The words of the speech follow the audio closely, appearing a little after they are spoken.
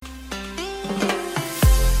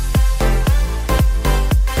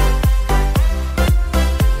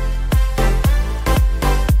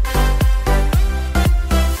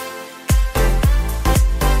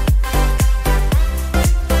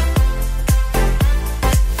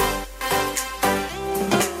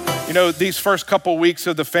You know, these first couple weeks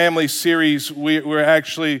of the family series, we're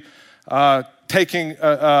actually taking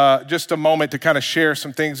just a moment to kind of share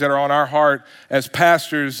some things that are on our heart as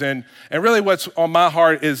pastors. And really what's on my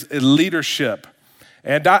heart is leadership.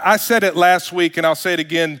 And I said it last week, and I'll say it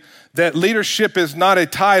again, that leadership is not a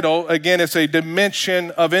title. Again, it's a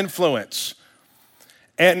dimension of influence.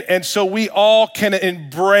 And so we all can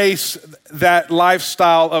embrace that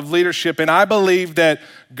lifestyle of leadership. And I believe that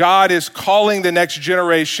God is calling the next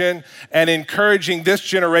generation and encouraging this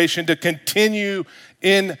generation to continue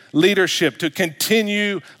in leadership, to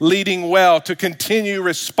continue leading well, to continue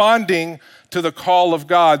responding to the call of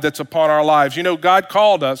God that's upon our lives. You know, God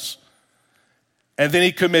called us, and then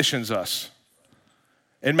he commissions us.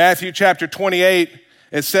 In Matthew chapter 28,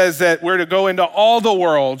 it says that we're to go into all the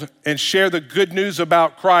world and share the good news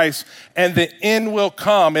about Christ, and the end will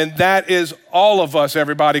come, and that is all of us,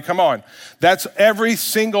 everybody. Come on. That's every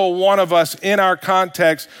single one of us in our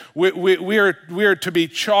context. We are to be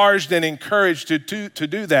charged and encouraged to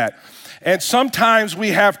do that. And sometimes we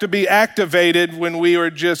have to be activated when we are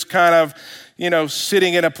just kind of,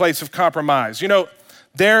 sitting in a place of compromise.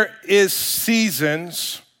 There is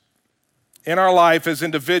seasons in our life as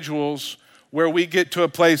individuals where we get to a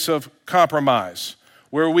place of compromise,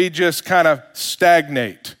 where we just kind of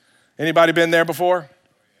stagnate. Anybody been there before?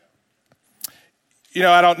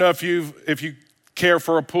 I don't know if you care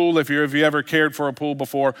for a pool, if you ever cared for a pool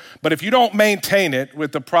before, but if you don't maintain it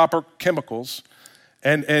with the proper chemicals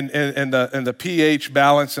and the pH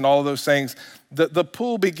balance and all of those things, the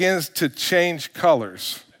pool begins to change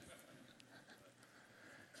colors.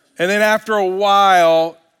 And then after a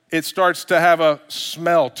while, it starts to have a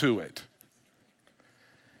smell to it.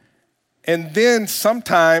 And then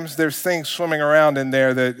sometimes there's things swimming around in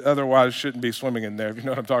there that otherwise shouldn't be swimming in there, if you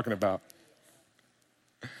know what I'm talking about.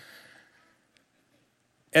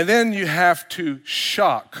 And then you have to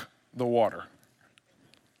shock the water.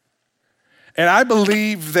 And I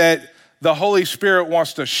believe that the Holy Spirit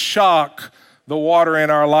wants to shock the water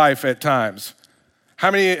in our life at times.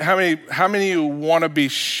 How many of you want to be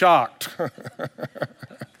shocked?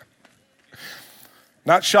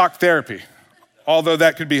 Not shock therapy, although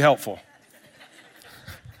that could be helpful.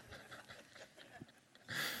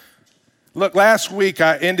 Look, last week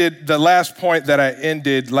I ended the last point that I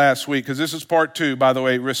ended last week, because this is part 2, by the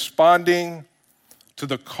way, responding to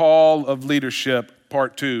the call of leadership,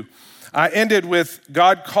 part 2. I ended with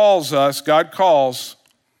God calls,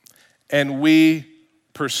 and we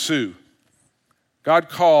pursue. God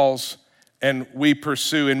calls and we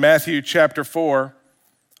pursue. In Matthew chapter 4,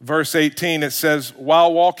 verse 18, it says,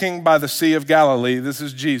 while walking by the Sea of Galilee, this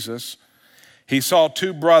is Jesus, he saw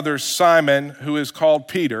 2 brothers, Simon, who is called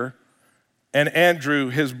Peter, and Andrew,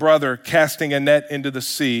 his brother, casting a net into the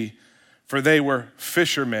sea, for they were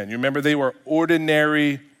fishermen. You remember, they were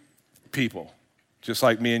ordinary people, just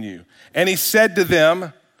like me and you. And he said to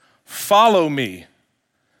them, follow me,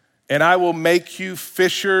 and I will make you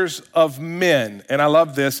fishers of men. And I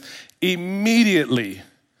love this. Immediately,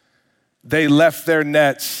 they left their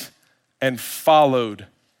nets and followed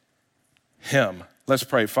him. Let's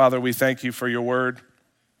pray. Father, we thank you for your word.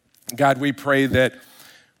 God, we pray that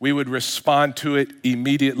we would respond to it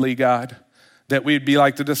immediately, God, that we'd be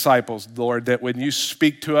like the disciples, Lord, that when you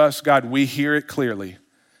speak to us, God, we hear it clearly,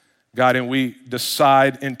 God, and we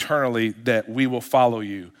decide internally that we will follow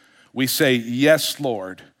you. We say, yes,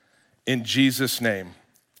 Lord, in Jesus' name,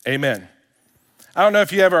 amen. I don't know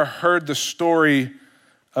if you ever heard the story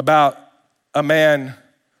about a man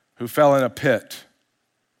who fell in a pit.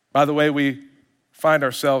 By the way, we find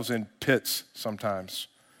ourselves in pits sometimes.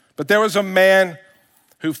 But there was a man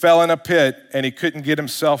who fell in a pit and he couldn't get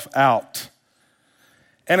himself out.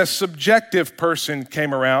 And a subjective person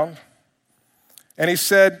came around and he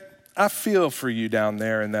said, I feel for you down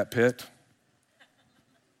there in that pit.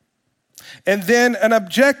 And then an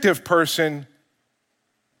objective person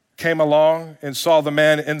came along and saw the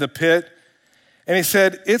man in the pit, and he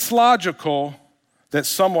said, it's logical that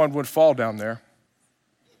someone would fall down there.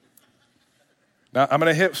 Now, I'm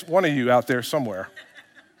going to hit one of you out there somewhere.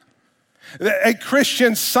 A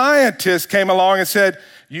Christian scientist came along and said,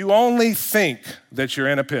 you only think that you're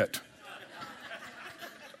in a pit.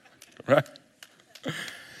 Right?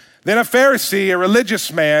 Then a Pharisee, a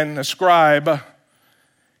religious man, a scribe,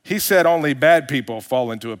 he said only bad people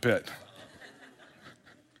fall into a pit.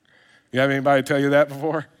 You have anybody tell you that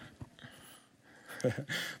before?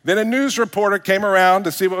 Then a news reporter came around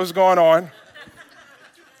to see what was going on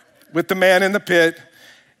with the man in the pit.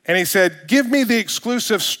 And he said, give me the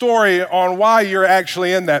exclusive story on why you're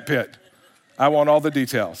actually in that pit. I want all the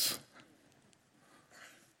details.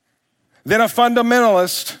 Then a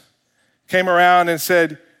fundamentalist came around and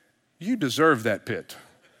said, you deserve that pit.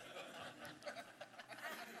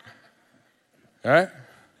 All right?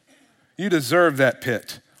 You deserve that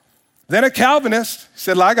pit. Then a Calvinist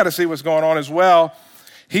said, I got to see what's going on as well.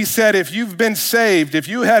 He said, if you've been saved, if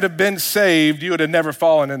you had have been saved, you would have never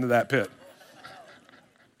fallen into that pit.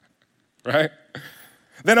 Right?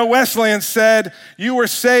 Then a Wesleyan said, you were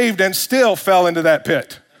saved and still fell into that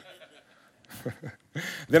pit.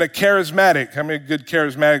 Then a charismatic, how many good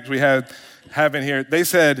charismatics we have in here? They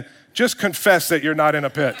said, just confess that you're not in a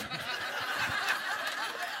pit.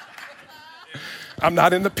 I'm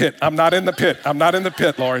not in the pit. I'm not in the pit. I'm not in the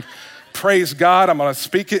pit, Lord. Praise God. I'm going to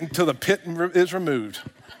speak it until the pit is removed.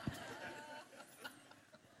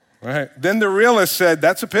 Right? Then the realist said,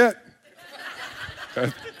 that's a pit.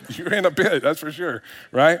 You're in a pit, that's for sure,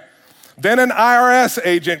 right? Then an IRS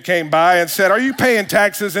agent came by and said, are you paying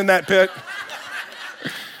taxes in that pit?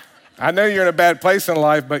 I know you're in a bad place in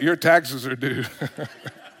life, but your taxes are due,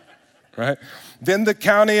 right? Then the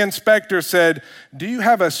county inspector said, do you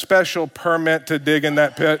have a special permit to dig in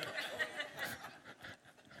that pit?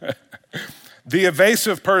 The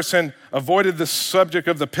evasive person avoided the subject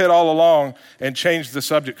of the pit all along and changed the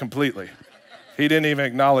subject completely. He didn't even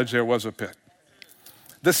acknowledge there was a pit.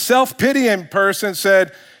 The self-pitying person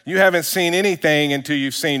said, you haven't seen anything until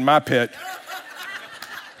you've seen my pit.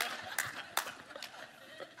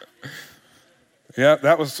 Yeah,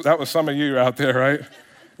 that was some of you out there, right?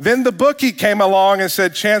 Then the bookie came along and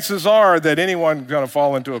said, chances are that anyone's going to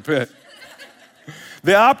fall into a pit.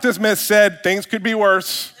 The optimist said, things could be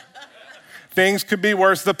worse. Things could be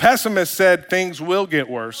worse. The pessimist said, things will get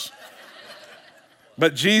worse.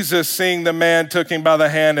 But Jesus, seeing the man, took him by the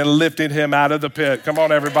hand and lifted him out of the pit. Come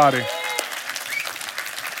on, everybody.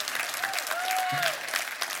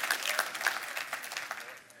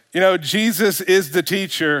 You know, Jesus is the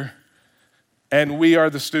teacher and we are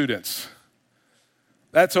the students.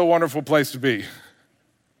 That's a wonderful place to be.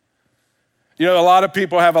 You know, a lot of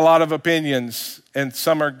people have a lot of opinions, and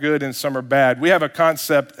some are good and some are bad. We have a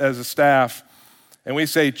concept as a staff, and we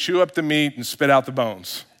say, chew up the meat and spit out the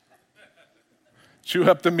bones. Chew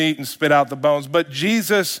up the meat and spit out the bones. But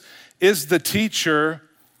Jesus is the teacher,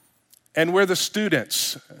 and we're the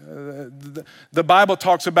students. The Bible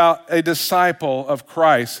talks about a disciple of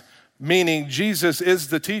Christ, meaning Jesus is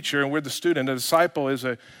the teacher and we're the student. A disciple is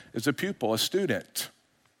a pupil, a student.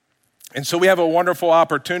 And so we have a wonderful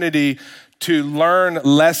opportunity to learn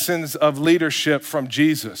lessons of leadership from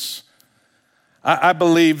Jesus. I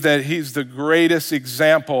believe that he's the greatest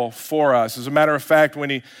example for us. As a matter of fact, when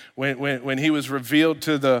he was revealed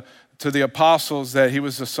to the apostles that he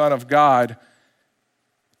was the Son of God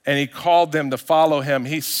and he called them to follow him,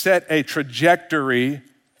 he set a trajectory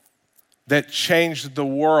that changed the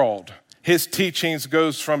world. His teachings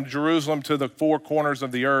goes from Jerusalem to the four corners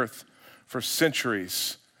of the earth for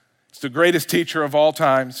centuries. It's the greatest teacher of all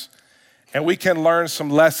times, and we can learn some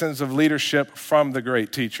lessons of leadership from the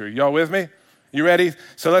great teacher. Y'all with me? You ready?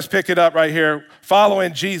 So let's pick it up right here.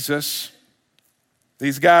 Following Jesus.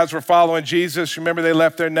 These guys were following Jesus. Remember, they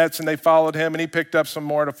left their nets and they followed him, and he picked up some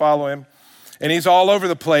more to follow him. And he's all over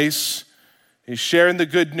the place. He's sharing the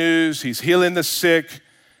good news. He's healing the sick.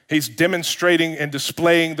 He's demonstrating and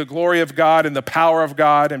displaying the glory of God and the power of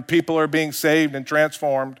God, and people are being saved and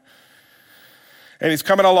transformed. And he's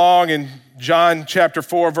coming along in John chapter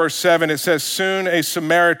 4, verse 7. It says, soon a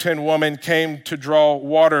Samaritan woman came to draw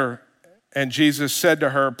water, and Jesus said to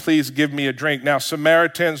her, please give me a drink. Now,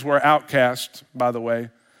 Samaritans were outcasts, by the way.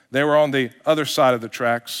 They were on the other side of the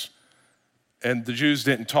tracks, and the Jews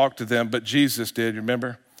didn't talk to them, but Jesus did,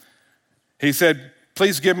 remember? He said,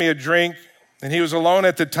 please give me a drink. And he was alone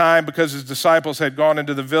at the time because his disciples had gone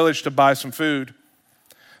into the village to buy some food.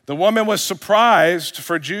 The woman was surprised,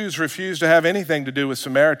 for Jews refused to have anything to do with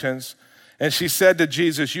Samaritans. And she said to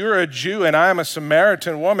Jesus, you're a Jew and I am a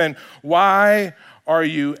Samaritan woman. Why are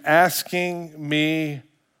you asking me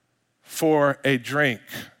for a drink?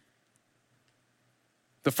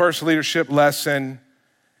 The first leadership lesson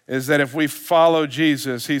is that if we follow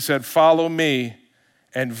Jesus, he said, follow me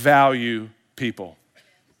and value people.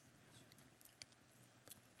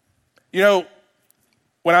 You know,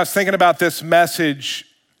 when I was thinking about this message,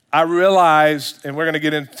 I realized, and we're going to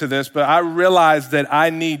get into this, but I realized that I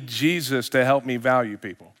need Jesus to help me value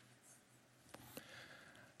people.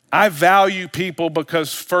 I value people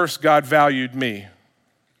because first God valued me.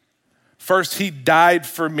 First, he died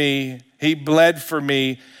for me, he bled for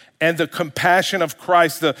me, and the compassion of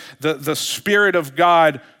Christ, the Spirit of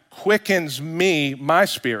God quickens me, my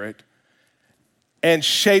spirit, and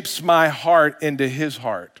shapes my heart into his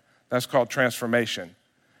heart. That's called transformation,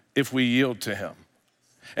 if we yield to him.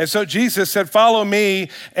 And so Jesus said, follow me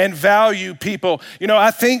and value people. You know,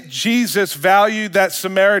 I think Jesus valued that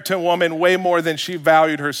Samaritan woman way more than she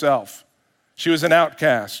valued herself. She was an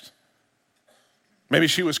outcast. Maybe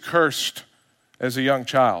she was cursed as a young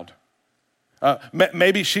child.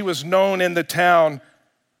 Maybe she was known in the town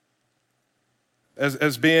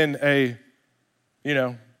as being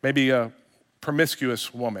maybe a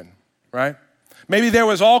promiscuous woman, right? Maybe there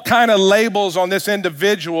was all kind of labels on this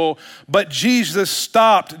individual, but Jesus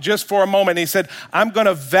stopped just for a moment. He said, I'm going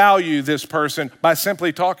to value this person by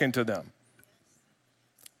simply talking to them.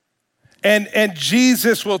 And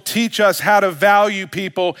Jesus will teach us how to value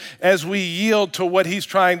people as we yield to what he's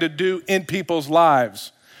trying to do in people's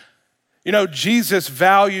lives. You know, Jesus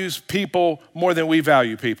values people more than we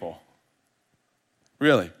value people.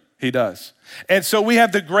 Really, he does. And so we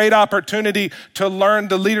have the great opportunity to learn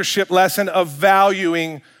the leadership lesson of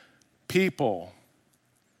valuing people.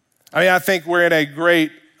 I mean, I think we're in a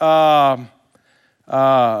great time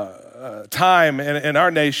in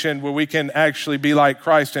our nation where we can actually be like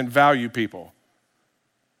Christ and value people.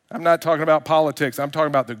 I'm not talking about politics. I'm talking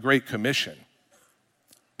about the Great Commission.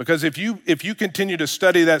 Because if you continue to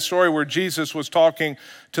study that story where Jesus was talking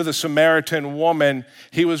to the Samaritan woman,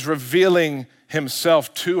 he was revealing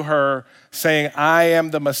himself to her, saying, I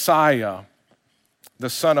am the Messiah, the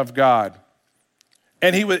Son of God.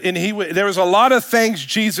 And there was a lot of things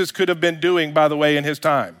Jesus could have been doing, by the way, in his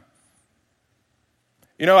time.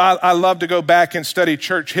 You know, I love to go back and study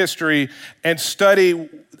church history and study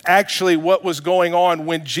actually what was going on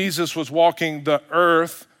when Jesus was walking the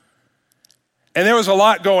earth. And there was a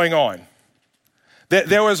lot going on.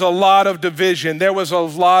 There was a lot of division. There was a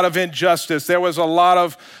lot of injustice. There was a lot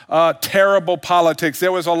of terrible politics.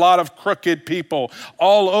 There was a lot of crooked people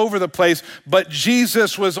all over the place. But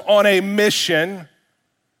Jesus was on a mission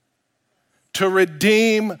to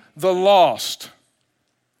redeem the lost.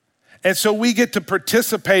 And so we get to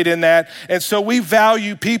participate in that. And so we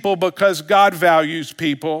value people because God values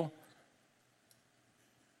people.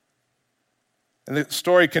 And the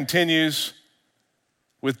story continues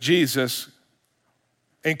with Jesus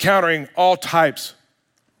encountering all types,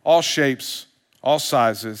 all shapes, all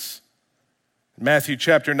sizes. Matthew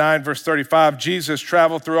chapter 9, verse 35, Jesus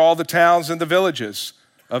traveled through all the towns and the villages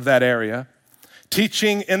of that area,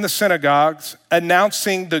 teaching in the synagogues,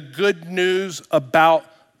 announcing the good news about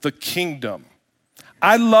the kingdom.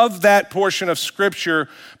 I love that portion of scripture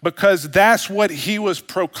because that's what he was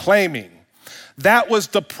proclaiming. That was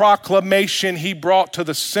the proclamation he brought to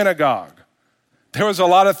the synagogue. There was a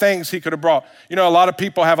lot of things he could have brought. You know, a lot of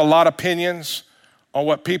people have a lot of opinions on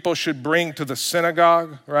what people should bring to the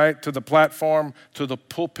synagogue, right? To the platform, to the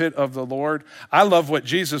pulpit of the Lord. I love what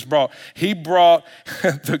Jesus brought. He brought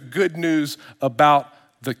the good news about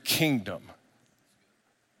the kingdom.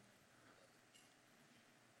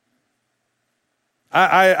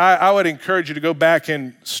 I would encourage you to go back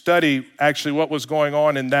and study actually what was going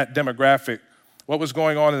on in that demographic, what was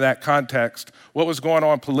going on in that context, what was going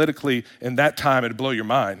on politically in that time. It'd blow your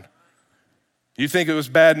mind. You think it was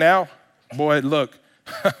bad now? Boy, look,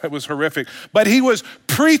 it was horrific. But he was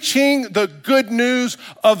preaching the good news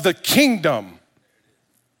of the kingdom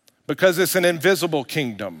because it's an invisible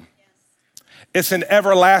kingdom. It's an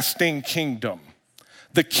everlasting kingdom.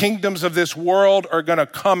 The kingdoms of this world are gonna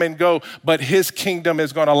come and go, but his kingdom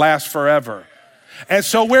is gonna last forever. And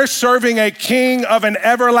so we're serving a king of an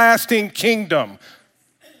everlasting kingdom.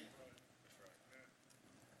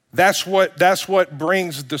 That's what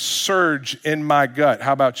brings the surge in my gut.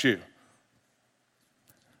 How about you?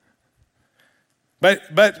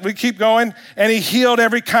 But we keep going, and he healed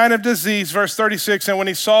every kind of disease, verse 36, and when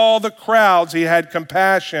he saw the crowds, he had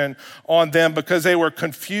compassion on them because they were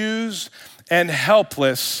confused and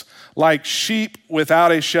helpless like sheep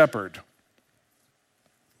without a shepherd.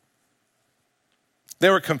 They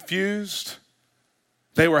were confused,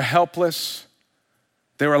 they were helpless,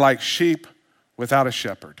 they were like sheep without a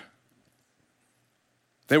shepherd.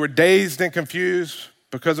 They were dazed and confused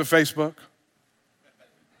because of Facebook.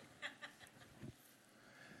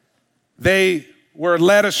 They were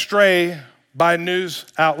led astray by news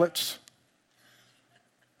outlets.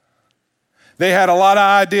 They had a lot of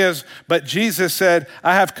ideas, but Jesus said,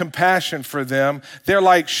 I have compassion for them. They're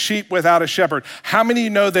like sheep without a shepherd. How many of you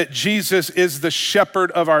know that Jesus is the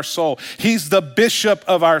shepherd of our soul? He's the bishop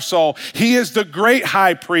of our soul. He is the great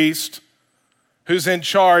high priest who's in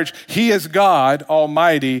charge. He is God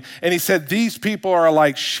Almighty. And he said, these people are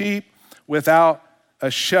like sheep without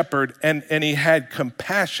a shepherd, and he had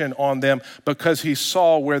compassion on them because he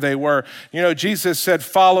saw where they were. You know, Jesus said,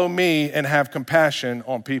 follow me and have compassion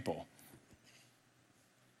on people.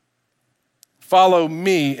 follow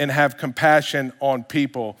me and have compassion on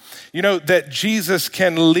people. You know, that Jesus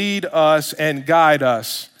can lead us and guide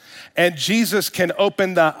us. And Jesus can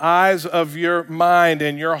open the eyes of your mind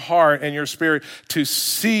and your heart and your spirit to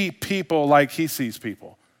see people like he sees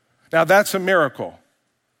people. Now, that's a miracle.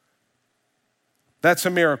 That's a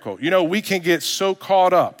miracle. You know, we can get so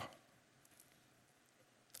caught up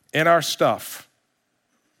in our stuff.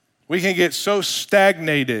 We can get so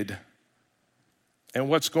stagnated in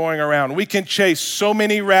what's going around. We can chase so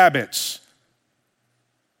many rabbits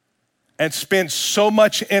and spend so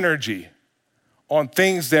much energy on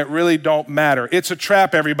things that really don't matter. It's a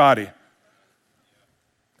trap, everybody.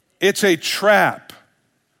 It's a trap.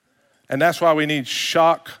 And that's why we need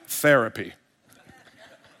shock therapy.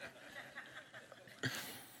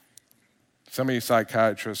 Some of you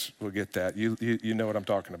psychiatrists will get that. You know what I'm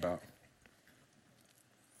talking about.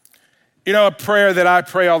 You know, a prayer that I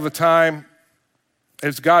pray all the time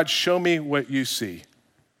is, God, show me what you see.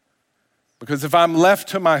 Because if I'm left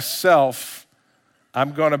to myself,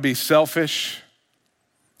 I'm going to be selfish.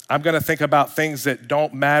 I'm going to think about things that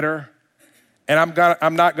don't matter. And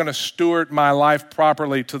I'm not going to steward my life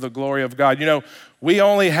properly to the glory of God. You know, we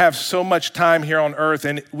only have so much time here on earth,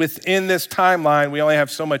 and within this timeline, we only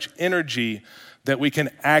have so much energy that we can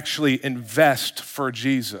actually invest for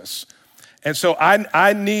Jesus. And so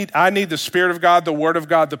I need the Spirit of God, the Word of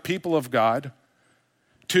God, the people of God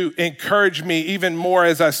to encourage me even more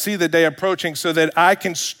as I see the day approaching, so that I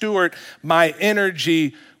can steward my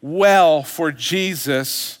energy well for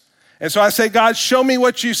Jesus. And so I say, God, show me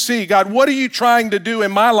what you see. God, what are you trying to do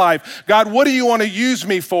in my life? God, what do you want to use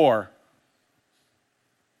me for?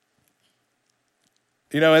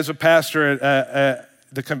 You know, as a pastor,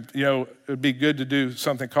 it would be good to do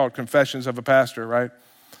something called Confessions of a Pastor, right?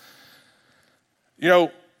 You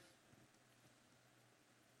know,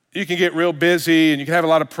 you can get real busy and you can have a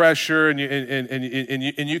lot of pressure, and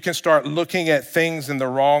you can start looking at things in the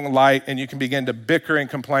wrong light, and you can begin to bicker and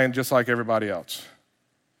complain just like everybody else.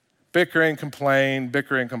 Bicker and complain,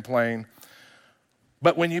 bicker and complain.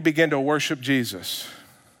 But when you begin to worship Jesus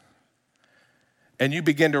and you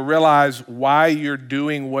begin to realize why you're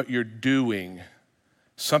doing what you're doing,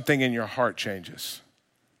 something in your heart changes.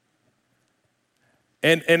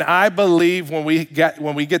 And I believe when we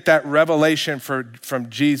get that revelation from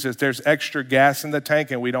Jesus, there's extra gas in the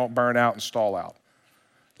tank and we don't burn out and stall out.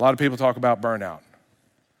 A lot of people talk about burnout.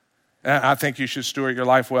 And I think you should steward your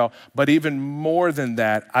life well. But even more than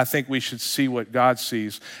that, I think we should see what God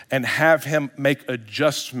sees and have him make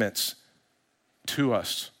adjustments to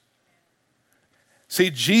us. See,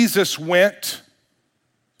 Jesus went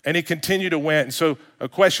and he continued to went. And so a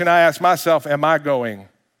question I ask myself, am I going?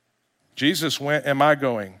 Jesus went, am I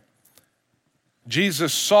going?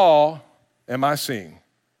 Jesus saw, am I seeing?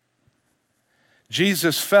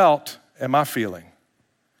 Jesus felt, am I feeling?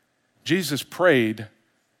 Jesus prayed,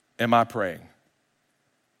 am I praying?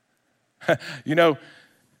 You know,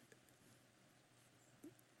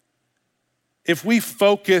 if we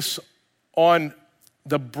focus on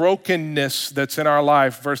the brokenness that's in our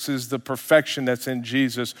life versus the perfection that's in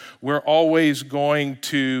Jesus, we're always going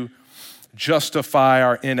to justify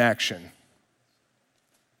our inaction.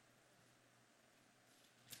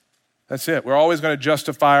 That's it. We're always going to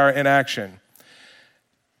justify our inaction.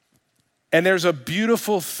 And there's a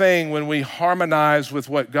beautiful thing when we harmonize with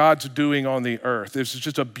what God's doing on the earth. This is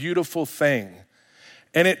just a beautiful thing.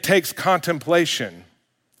 And it takes contemplation.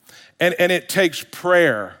 And it takes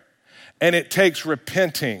prayer. And it takes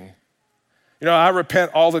repenting. You know, I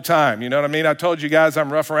repent all the time. You know what I mean? I told you guys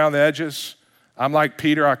I'm rough around the edges. I'm like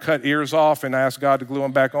Peter. I cut ears off and ask God to glue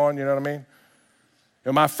them back on. You know what I mean? You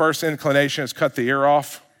know, my first inclination is cut the ear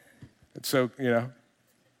off. And so, you know,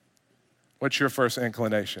 what's your first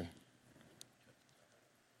inclination?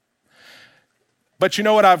 But you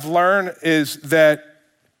know what I've learned is that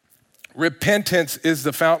repentance is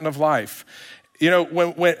the fountain of life. You know,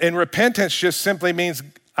 and repentance just simply means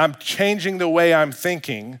I'm changing the way I'm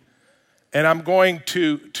thinking, and I'm going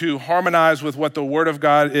to harmonize with what the Word of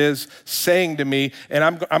God is saying to me, and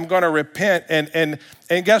I'm going to repent. And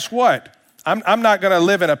guess what? I'm not going to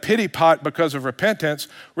live in a pity pot because of repentance.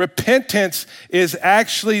 Repentance is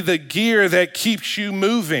actually the gear that keeps you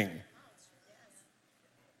moving.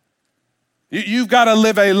 You've got to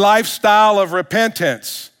live a lifestyle of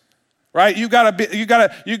repentance, right? You got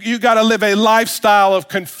to live a lifestyle of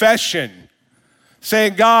confession.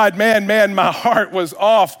 Saying, God, man, my heart was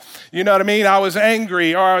off. You know what I mean? I was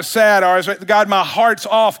angry, or I was sad, God, my heart's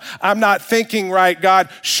off. I'm not thinking right, God.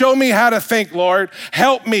 Show me how to think, Lord.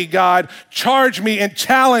 Help me, God. Charge me and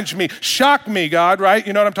challenge me. Shock me, God, right?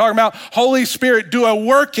 You know what I'm talking about? Holy Spirit, do a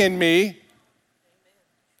work in me.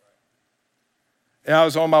 And I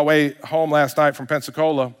was on my way home last night from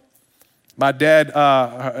Pensacola. My dad,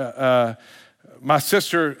 my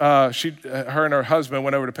sister, her and her husband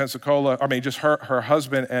went over to Pensacola. I mean, just her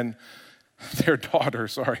husband and their daughter,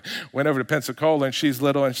 went over to Pensacola, and she's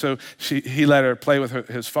little, and so he let her play with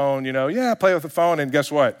his phone, play with the phone, and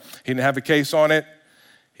guess what? He didn't have a case on it.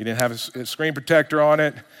 He didn't have his screen protector on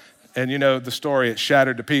it, and you know the story, it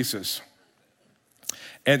shattered to pieces.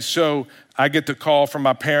 And so I get the call from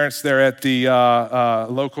my parents. They're at the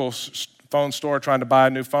local phone store trying to buy a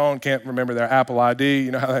new phone, can't remember their Apple ID, you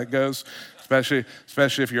know how that goes, especially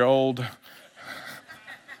if you're old.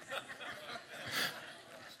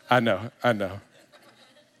 I know.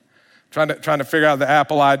 Trying to figure out the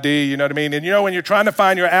Apple ID, you know what I mean? And you know, when you're trying to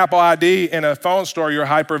find your Apple ID in a phone store, you're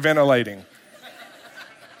hyperventilating.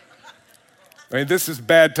 I mean, this is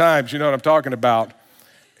bad times, you know what I'm talking about.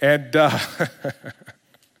 And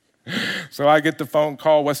so I get the phone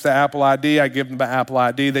call, what's the Apple ID? I give them the Apple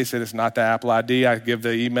ID. They said, it's not the Apple ID. I give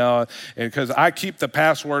the email, and because I keep the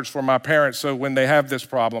passwords for my parents, so when they have this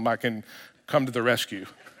problem, I can come to the rescue.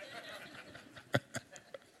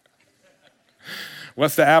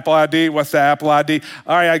 What's the Apple ID? What's the Apple ID?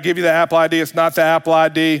 All right, I give you the Apple ID. It's not the Apple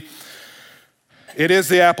ID. It is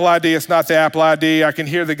the Apple ID. It's not the Apple ID. I can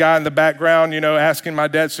hear the guy in the background, asking my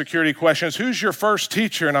dad security questions. Who's your first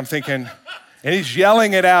teacher? And I'm thinking, and he's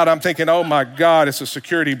yelling it out. I'm thinking, oh my God, it's a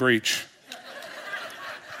security breach.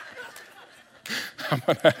 I'm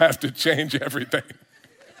gonna have to change everything.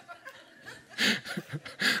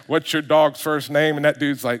 What's your dog's first name? And that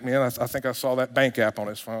dude's like, man, I think I saw that bank app on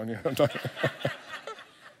his phone. You know what I'm talking about?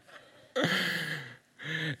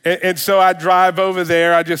 And so I drive over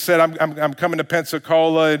there. I just said, I'm coming to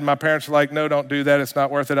Pensacola. And my parents were like, no, don't do that. It's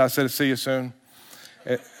not worth it. I said, see you soon.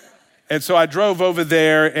 And so I drove over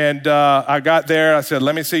there, and I got there. I said,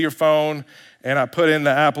 let me see your phone. And I put in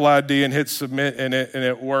the Apple ID and hit submit, and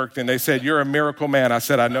it worked. And they said, you're a miracle man. I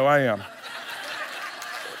said, I know I am.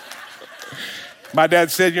 My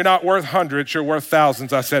dad said, you're not worth hundreds, you're worth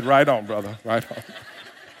thousands. I said, right on, brother, right on.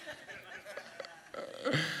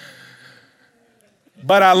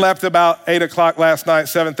 But I left about 8 o'clock last night,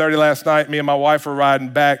 7:30 last night. Me and my wife were riding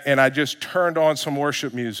back, and I just turned on some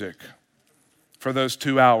worship music for those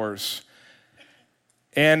 2 hours.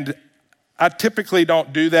 And I typically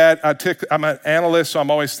don't do that. I'm an analyst, so I'm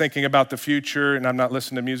always thinking about the future, and I'm not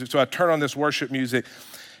listening to music. So I turned on this worship music,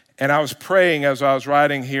 and I was praying as I was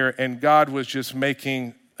riding here, and God was just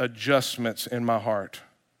making adjustments in my heart.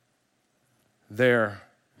 That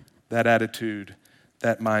attitude,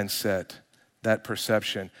 that mindset, that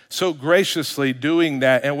perception. So graciously doing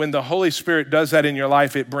that, and when the Holy Spirit does that in your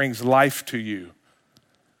life, it brings life to you.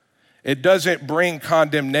 It doesn't bring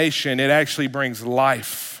condemnation, it actually brings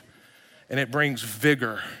life, and it brings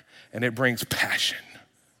vigor, and it brings passion.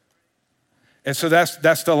 And so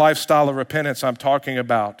that's the lifestyle of repentance I'm talking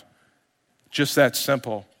about. Just that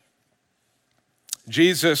simple.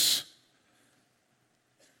 Jesus,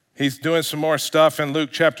 he's doing some more stuff in Luke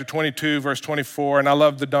chapter 22, verse 24, and I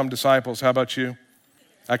love the dumb disciples. How about you?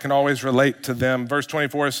 I can always relate to them. Verse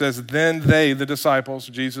 24 says, then they, the disciples,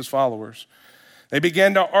 Jesus' followers, they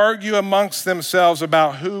began to argue amongst themselves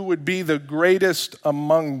about who would be the greatest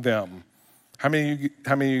among them. How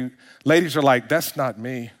many ladies are like, that's not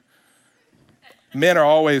me? Men are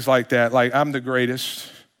always like that, like, I'm the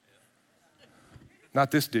greatest.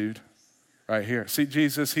 Not this dude right here. See,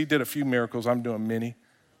 Jesus, he did a few miracles. I'm doing many.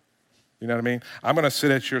 You know what I mean? I'm going to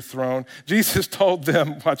sit at your throne. Jesus told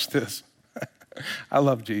them, watch this. I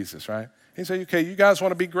love Jesus, right? He said, okay, you guys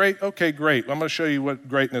want to be great? Okay, great. I'm going to show you what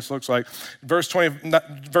greatness looks like. Verse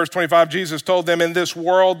 25, Jesus told them, in this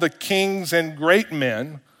world, the kings and great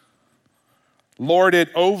men lord it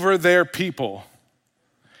over their people,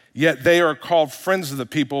 yet they are called friends of the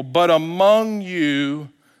people, but among you,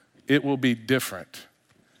 it will be different.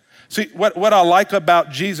 See, what I like about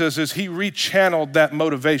Jesus is he rechanneled that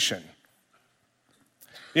motivation.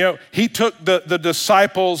 You know, he took the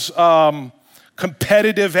disciples'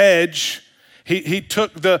 competitive edge. He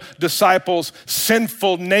took the disciples'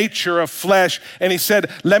 sinful nature of flesh, and he said,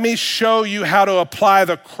 let me show you how to apply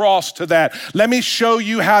the cross to that. Let me show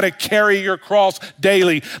you how to carry your cross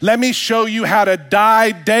daily. Let me show you how to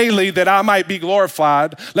die daily that I might be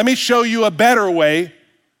glorified. Let me show you a better way.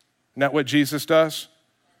 Isn't that what Jesus does?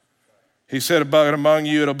 He said, but among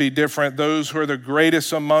you it'll be different. Those who are the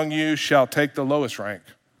greatest among you shall take the lowest rank.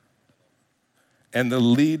 And the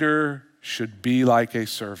leader should be like a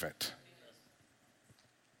servant.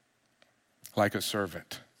 Like a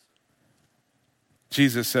servant.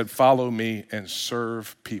 Jesus said, follow me and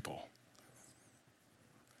serve people.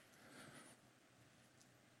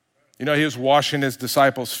 You know, he was washing his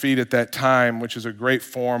disciples' feet at that time, which is a great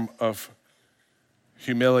form of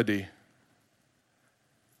humility.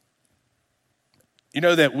 You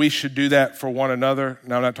know that we should do that for one another?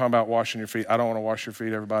 Now, I'm not talking about washing your feet. I don't want to wash your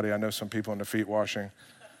feet, everybody. I know some people into feet washing.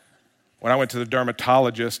 When I went to the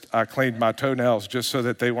dermatologist, I cleaned my toenails just so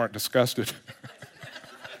that they weren't disgusted.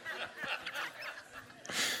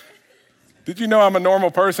 Did you know I'm a normal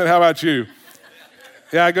person? How about you?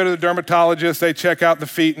 Yeah, I go to the dermatologist. They check out the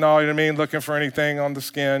feet and all, you know what I mean, looking for anything on the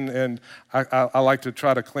skin. And I like to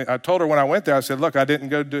try to clean. I told her when I went there, I said, look, I didn't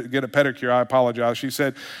go get a pedicure. I apologize. She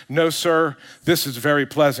said, no, sir, this is very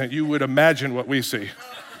pleasant. You would imagine what we see.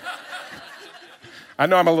 I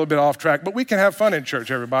know I'm a little bit off track, but we can have fun in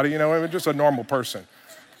church, everybody. You know, I'm just a normal person.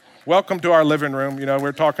 Welcome to our living room. You know,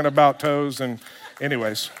 we're talking about toes and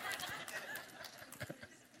anyways.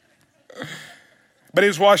 But he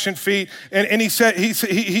was washing feet, and he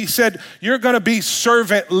said, you're going to be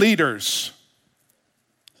servant leaders.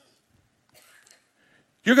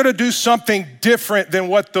 You're going to do something different than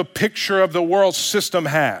what the picture of the world system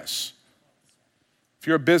has. If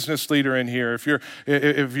you're a business leader in here, if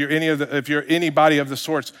you're anybody of the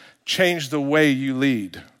sorts, change the way you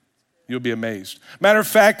lead. You'll be amazed. Matter of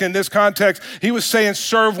fact, in this context, he was saying,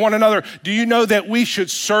 serve one another. Do you know that we should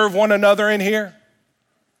serve one another in here?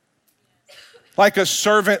 Like a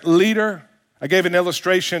servant leader. I gave an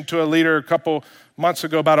illustration to a leader a couple months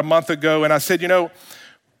ago, about a month ago, and I said, you know,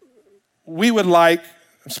 we would like,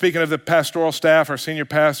 speaking of the pastoral staff, our senior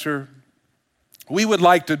pastor, we would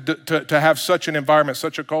like to have such an environment,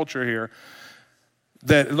 such a culture here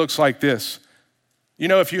that it looks like this. You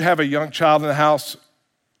know, if you have a young child in the house,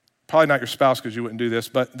 probably not your spouse because you wouldn't do this,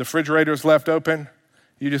 but the refrigerator is left open,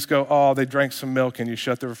 you just go, oh, they drank some milk, and you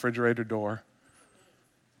shut the refrigerator door.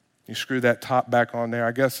 You screw that top back on there.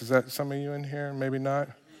 I guess, is that some of you in here? Maybe not?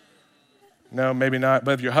 No, maybe not.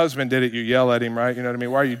 But if your husband did it, you yell at him, right? You know what I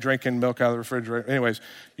mean? Why are you drinking milk out of the refrigerator? Anyways,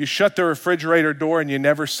 you shut the refrigerator door and you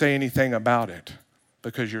never say anything about it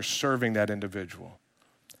because you're serving that individual.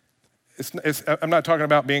 I'm not talking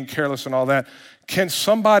about being careless and all that. Can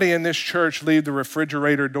somebody in this church leave the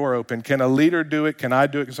refrigerator door open? Can a leader do it? Can I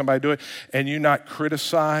do it? Can somebody do it? And you not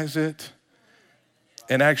criticize it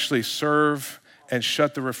and actually serve and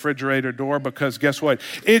shut the refrigerator door, because guess what?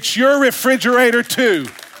 It's your refrigerator too.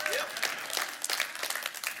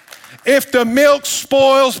 If the milk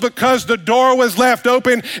spoils because the door was left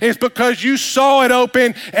open, it's because you saw it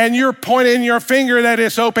open and you're pointing your finger that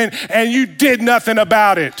it's open and you did nothing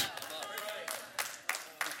about it.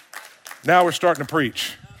 Now we're starting to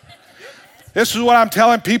preach. This is what I'm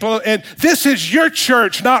telling people, and this is your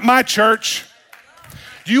church, not my church.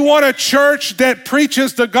 You want a church that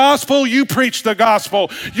preaches the gospel, you preach the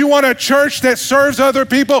gospel. You want a church that serves other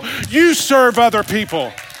people, you serve other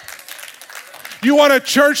people. You want a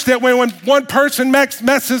church that when one person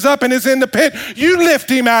messes up and is in the pit, you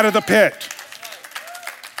lift him out of the pit.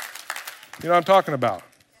 You know what I'm talking about?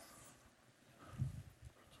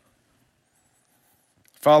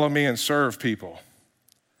 Follow me and serve people.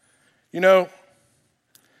 You know,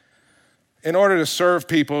 in order to serve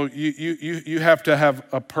people, you have to have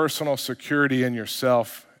a personal security in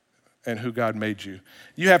yourself and who God made you.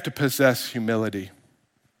 You have to possess humility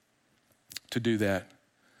to do that.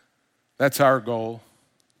 That's our goal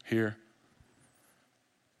here.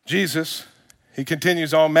 Jesus, he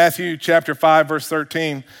continues on, Matthew chapter 5, verse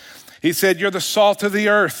 13. He said, you're the salt of the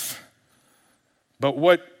earth, but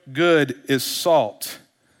what good is salt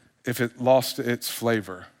if it lost its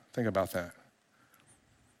flavor? Think about that.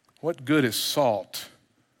 What good is salt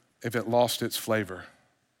if it lost its flavor?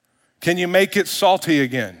 Can you make it salty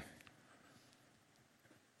again?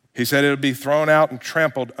 He said it would be thrown out and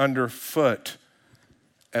trampled underfoot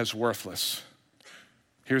as worthless.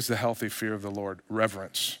 Here's the healthy fear of the Lord,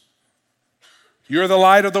 reverence. You're the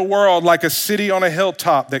light of the world, like a city on a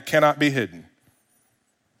hilltop that cannot be hidden.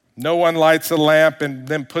 No one lights a lamp and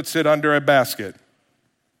then puts it under a basket.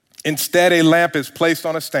 Instead, a lamp is placed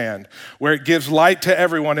on a stand where it gives light to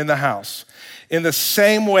everyone in the house. In the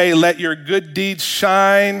same way, let your good deeds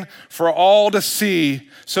shine for all to see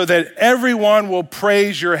so that everyone will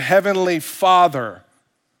praise your heavenly Father.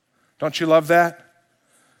 Don't you love that?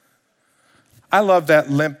 I love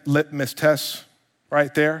that litmus test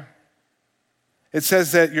right there. It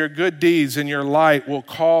says that your good deeds and your light will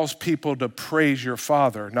cause people to praise your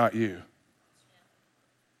Father, not you.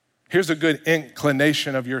 Here's a good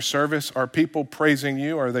inclination of your service. Are people praising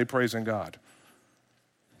you or are they praising God?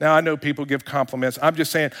 Now, I know people give compliments. I'm just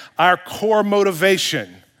saying our core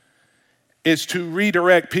motivation is to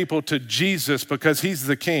redirect people to Jesus because he's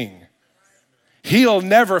the King. He'll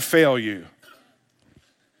never fail you.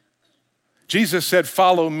 Jesus said,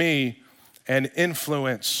 follow me and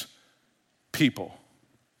influence people.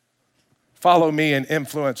 Follow me and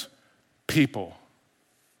influence people.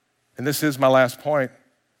 And this is my last point.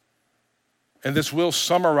 And this will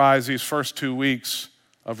summarize these first 2 weeks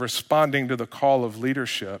of responding to the call of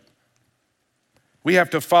leadership. We have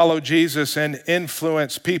to follow Jesus and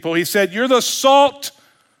influence people. He said, you're the salt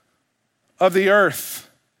of the earth.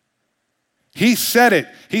 He said it.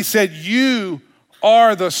 He said, you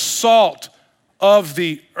are the salt of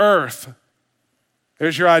the earth.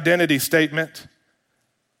 There's your identity statement.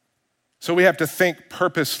 So we have to think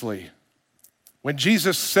purposely. When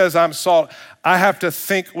Jesus says I'm salt, I have to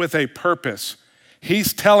think with a purpose.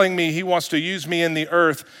 He's telling me he wants to use me in the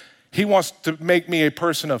earth. He wants to make me a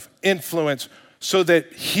person of influence so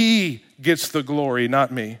that he gets the glory,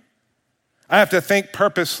 not me. I have to think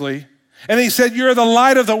purposely. And he said, you're the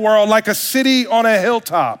light of the world, like a city on a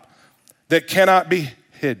hilltop that cannot be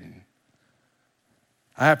hidden.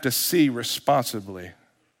 I have to see responsibly.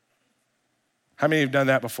 How many have done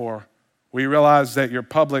that before? We realize that your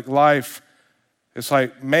public life, it's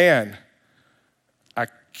like, man, I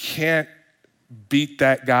can't beat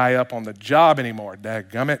that guy up on the job anymore,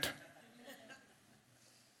 dadgummit.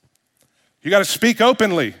 You got to speak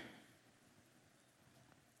openly.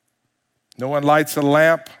 No one lights a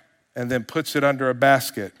lamp and then puts it under a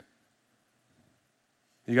basket.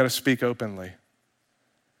 You got to speak openly.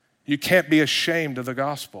 You can't be ashamed of the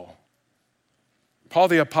gospel. Paul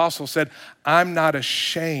the Apostle said, I'm not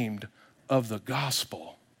ashamed of the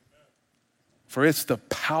gospel, for it's the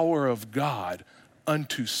power of God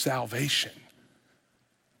unto salvation,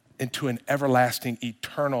 into an everlasting,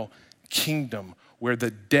 eternal kingdom where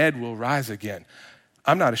the dead will rise again.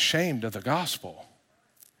 I'm not ashamed of the gospel.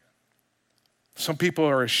 Some people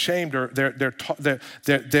are ashamed, or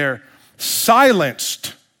they're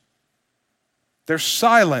silenced. They're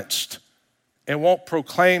silenced and won't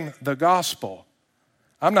proclaim the gospel.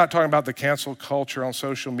 I'm not talking about the cancel culture on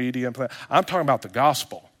social media. I'm talking about the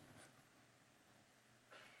gospel.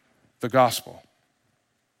 The gospel.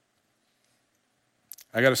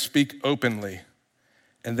 I got to speak openly,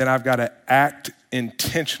 and then I've got to act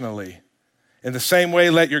intentionally. In the same way,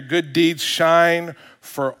 let your good deeds shine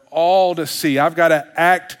for all to see. I've got to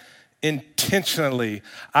act intentionally.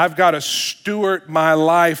 I've got to steward my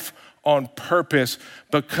life on purpose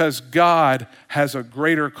because God has a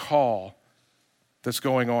greater call that's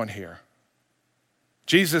going on here.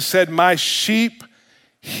 Jesus said, my sheep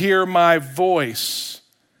hear my voice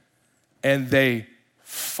and they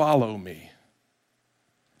follow me.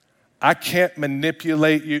 I can't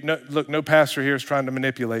manipulate you. No, look, no pastor here is trying to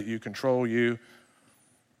manipulate you, control you.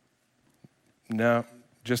 No,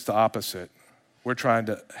 just the opposite. We're trying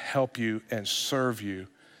to help you and serve you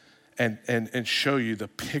and show you the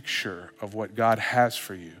picture of what God has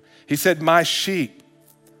for you. He said, my sheep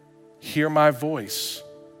hear my voice,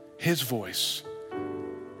 his voice,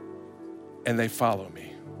 and they follow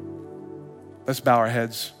me. Let's bow our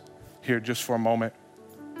heads here just for a moment.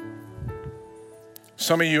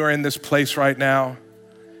 Some of you are in this place right now,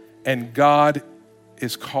 and God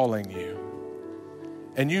is calling you.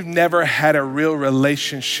 And you've never had a real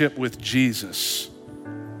relationship with Jesus.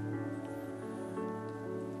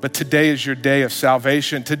 But today is your day of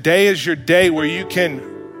salvation. Today is your day where you can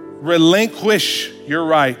relinquish your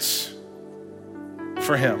rights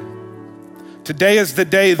for him. Today is the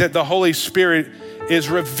day that the Holy Spirit is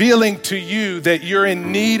revealing to you that you're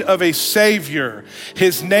in need of a Savior.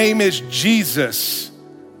 His name is Jesus.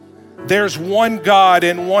 There's one God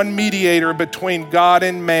and one mediator between God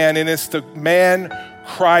and man, and it's the man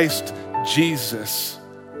Christ Jesus.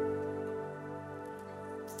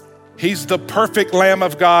 He's the perfect Lamb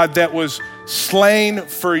of God that was slain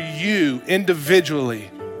for you individually.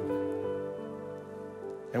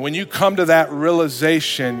 And when you come to that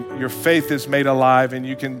realization, your faith is made alive, and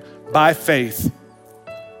you can, by faith,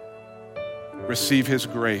 receive his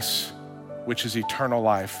grace, which is eternal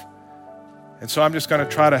life. And so I'm just going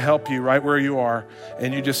to try to help you right where you are,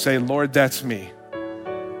 and you just say, Lord, that's me.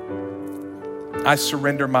 I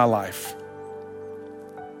surrender my life.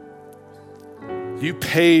 You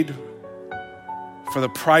paid for the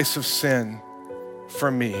price of sin for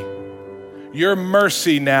me. Your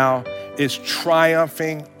mercy now is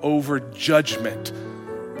triumphing over judgment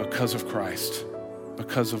because of Christ,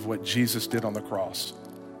 because of what Jesus did on the cross.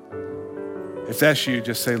 If that's you,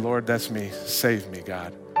 just say, Lord, that's me. Save me,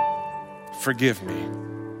 God. Forgive me.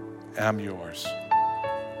 I'm yours.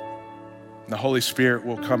 And the Holy Spirit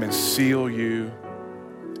will come and seal you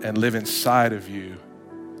and live inside of you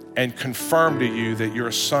and confirm to you that you're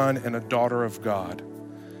a son and a daughter of God.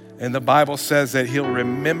 And the Bible says that he'll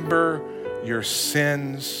remember your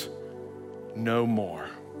sins no more.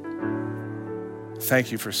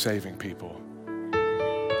 Thank you for saving people.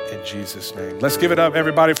 In Jesus' name. Let's give it up,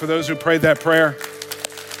 everybody, for those who prayed that prayer.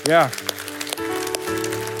 Yeah.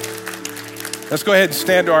 Let's go ahead and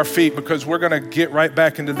stand to our feet because we're going to get right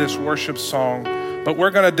back into this worship song, but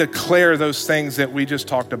we're going to declare those things that we just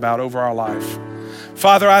talked about over our life.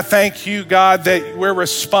 Father, I thank you, God, that we're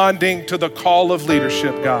responding to the call of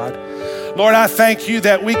leadership, God. Lord, I thank you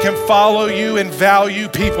that we can follow you and value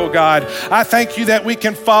people, God. I thank you that we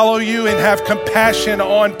can follow you and have compassion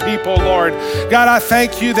on people, Lord. God, I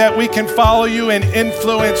thank you that we can follow you and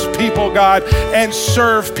influence people, God, and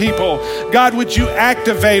serve people. God, would you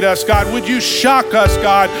activate us, God? Would you shock us,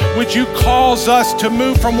 God? Would you cause us to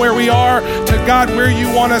move from where we are to, God, where you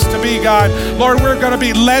want us to be, God? Lord, we're going to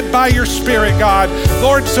be led by your Spirit, God.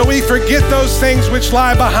 Lord, so we forget those things which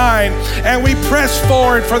lie behind and we press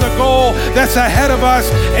forward for the goal that's ahead of us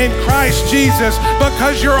in Christ Jesus,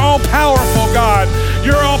 because you're all powerful, God.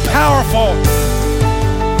 You're all powerful.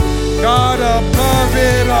 God above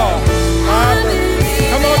it all.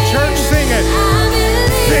 Come on, church, sing it.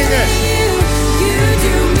 Sing it. You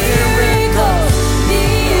do miracles, the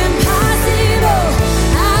impossible.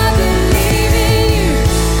 I believe in you.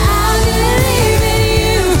 I believe in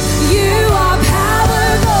you. You are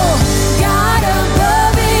powerful. God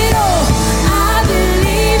above it all. I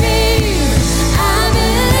believe in you. I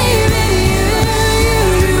believe in you. You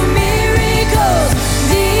do miracles,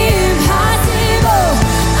 the impossible.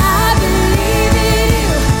 I believe in you.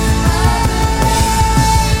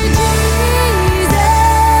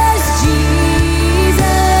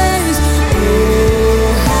 Jesus,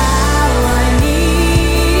 oh, how I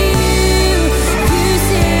need you. You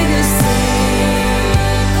say the same.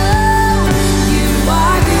 Oh, you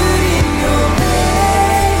are good in your way.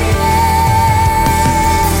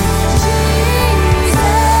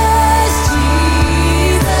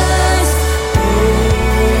 Jesus, oh,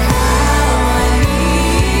 how I need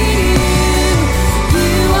you.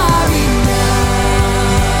 You are enough.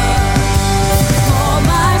 All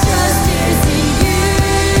my trust is in you,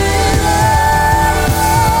 Lord.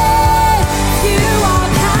 You are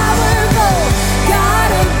powerful,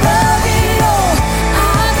 God above it all.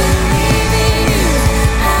 I believe in you.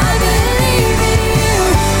 I believe in you.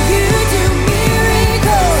 You do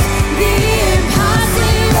miracles, the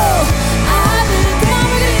impossible. I believe. Come on,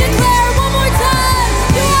 we're gonna declare it one more time.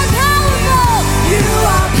 You are powerful. You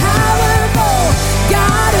are powerful,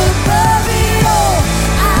 God above it all.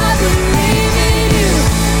 I believe in you.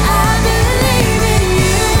 I believe in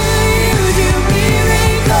you. You do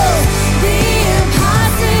miracles, the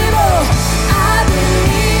impossible. I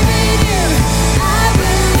believe in you. I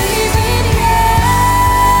believe in you.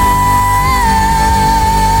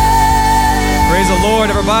 Praise the Lord,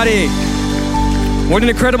 everybody. What an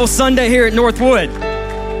incredible Sunday here at Northwood.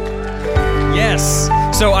 Yes.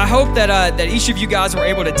 So I hope that each of you guys were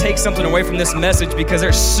able to take something away from this message, because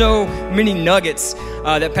there's so many nuggets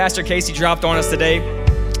that Pastor Casey dropped on us today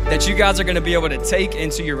that you guys are going to be able to take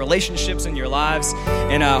into your relationships and your lives,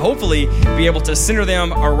 and hopefully be able to center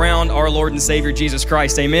them around our Lord and Savior, Jesus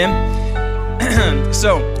Christ. Amen.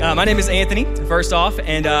 So my name is Anthony, first off,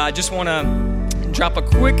 and I just want to drop a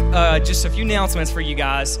quick, just a few announcements for you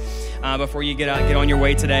guys before you get on your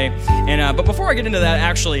way today. And but before I get into that,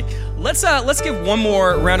 actually, let's give one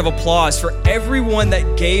more round of applause for everyone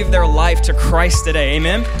that gave their life to Christ today.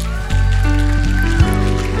 Amen.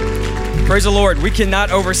 Praise the Lord. We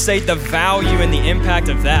cannot overstate the value and the impact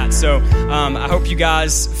of that. So I hope you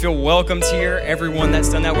guys feel welcomed here. Everyone that's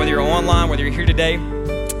done that, whether you're online, whether you're here today,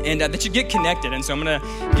 and that you get connected. And so I'm going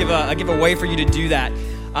to give a way for you to do that.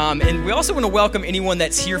 And we also want to welcome anyone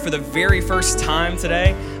that's here for the very first time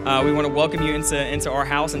today. We want to welcome you into our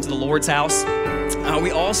house, into the Lord's house.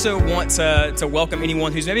 We also want to welcome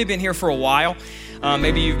anyone who's maybe been here for a while.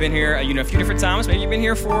 Maybe you've been here a few different times. Maybe you've been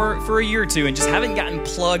here for a year or two and just haven't gotten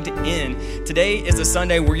plugged in. Today is a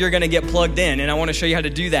Sunday where you're going to get plugged in, and I want to show you how to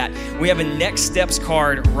do that. We have a Next Steps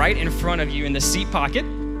card right in front of you in the seat pocket.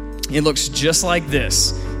 It looks just like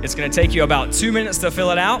this. It's going to take you about 2 minutes to fill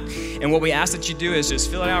it out. And what we ask that you do is just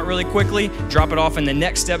fill it out really quickly, drop it off in the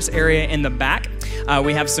Next Steps area in the back.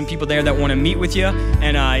 We have some people there that want to meet with you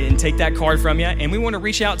and take that card from you. And we want to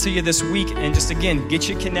reach out to you this week and just, again, get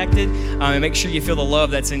you connected and make sure you feel the love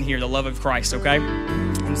that's in here, the love of Christ, okay?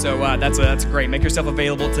 And so that's great. Make yourself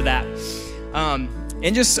available to that.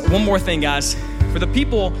 And just one more thing, guys. For the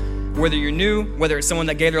people, whether you're new, whether it's someone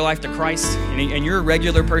that gave their life to Christ, and you're a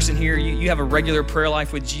regular person here, you have a regular prayer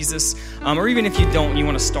life with Jesus, or even if you don't and you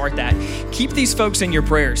want to start that, keep these folks in your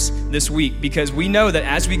prayers this week, because we know that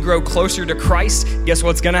as we grow closer to Christ, guess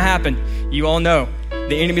what's going to happen? You all know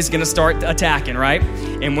the enemy's going to start attacking, right?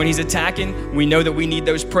 And when he's attacking, we know that we need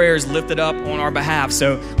those prayers lifted up on our behalf.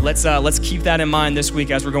 So let's keep that in mind this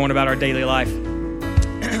week as we're going about our daily life.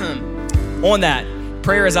 On that,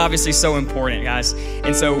 prayer is obviously so important, guys.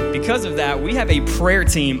 And so because of that, we have a prayer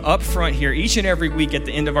team up front here each and every week at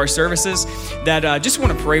the end of our services that just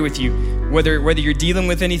want to pray with you. Whether you're dealing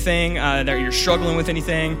with anything, that you're struggling with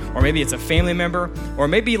anything, or maybe it's a family member, or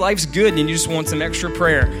maybe life's good and you just want some extra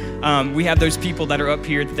prayer. We have those people that are up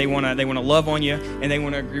here that they want to love on you and they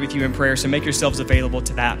want to agree with you in prayer. So make yourselves available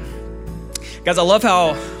to that. Guys,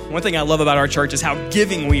 one thing I love about our church is how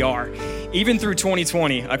giving we are. Even through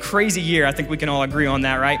 2020, a crazy year, I think we can all agree on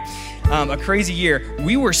that, right? A crazy year,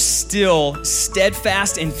 we were still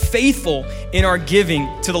steadfast and faithful in our giving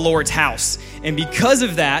to the Lord's house. And because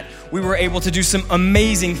of that, we were able to do some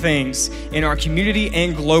amazing things in our community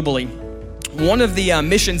and globally. One of the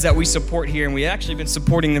missions that we support here, and we've actually been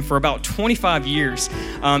supporting them for about 25 years,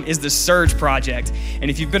 is the Surge Project.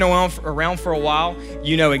 And if you've been around for a while,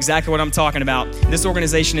 you know exactly what I'm talking about. This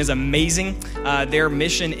organization is amazing. Their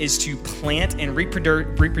mission is to plant and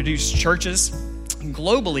reproduce churches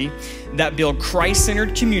globally that build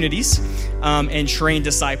Christ-centered communities and train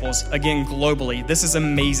disciples, again, globally. This is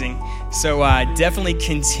amazing. So definitely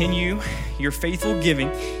continue your faithful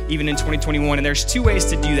giving even in 2021. And there's two ways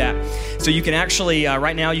to do that. So you can actually,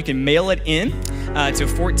 right now, you can mail it in to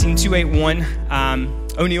 14281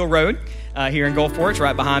 O'Neill Road here in Gulfport,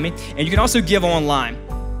 right behind me. And you can also give online.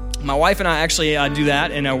 My wife and I actually do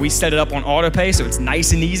that, and we set it up on auto pay, so it's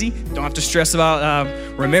nice and easy. Don't have to stress about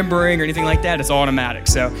remembering or anything like that. It's automatic,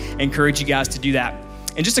 so I encourage you guys to do that.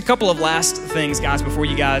 And just a couple of last things, guys, before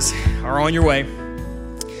you guys are on your way.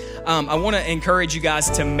 I want to encourage you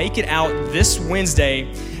guys to make it out this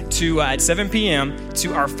Wednesday at 7 p.m.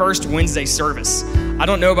 to our first Wednesday service. I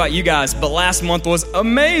don't know about you guys, but last month was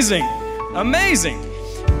amazing,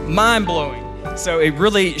 mind-blowing. So it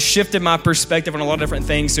really shifted my perspective on a lot of different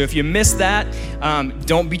things. So if you missed that,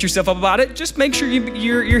 don't beat yourself up about it. Just make sure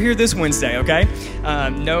you're here this Wednesday, okay?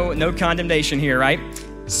 No condemnation here, right?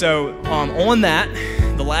 So on that,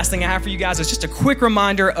 the last thing I have for you guys is just a quick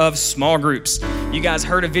reminder of small groups. You guys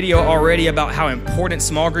heard a video already about how important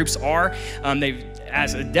small groups are. They've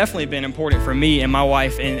definitely been important for me and my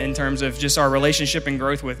wife in terms of just our relationship and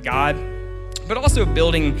growth with God, but also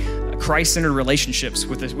building Christ-centered relationships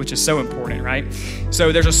which is so important, right?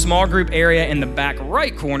 So there's a small group area in the back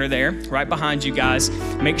right corner there, right behind you guys.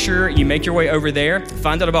 Make sure you make your way over there,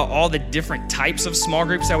 find out about all the different types of small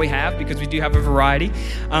groups that we have, because we do have a variety,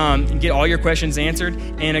 and get all your questions answered.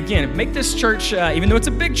 And again, make this church, even though it's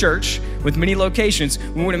a big church with many locations,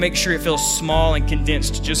 we want to make sure it feels small and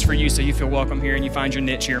condensed just for you, so you feel welcome here and you find your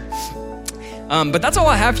niche here. But that's all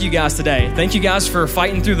I have for you guys today. Thank you guys for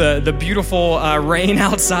fighting through the beautiful rain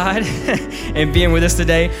outside and being with us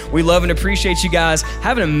today. We love and appreciate you guys.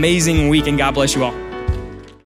 Have an amazing week, and God bless you all.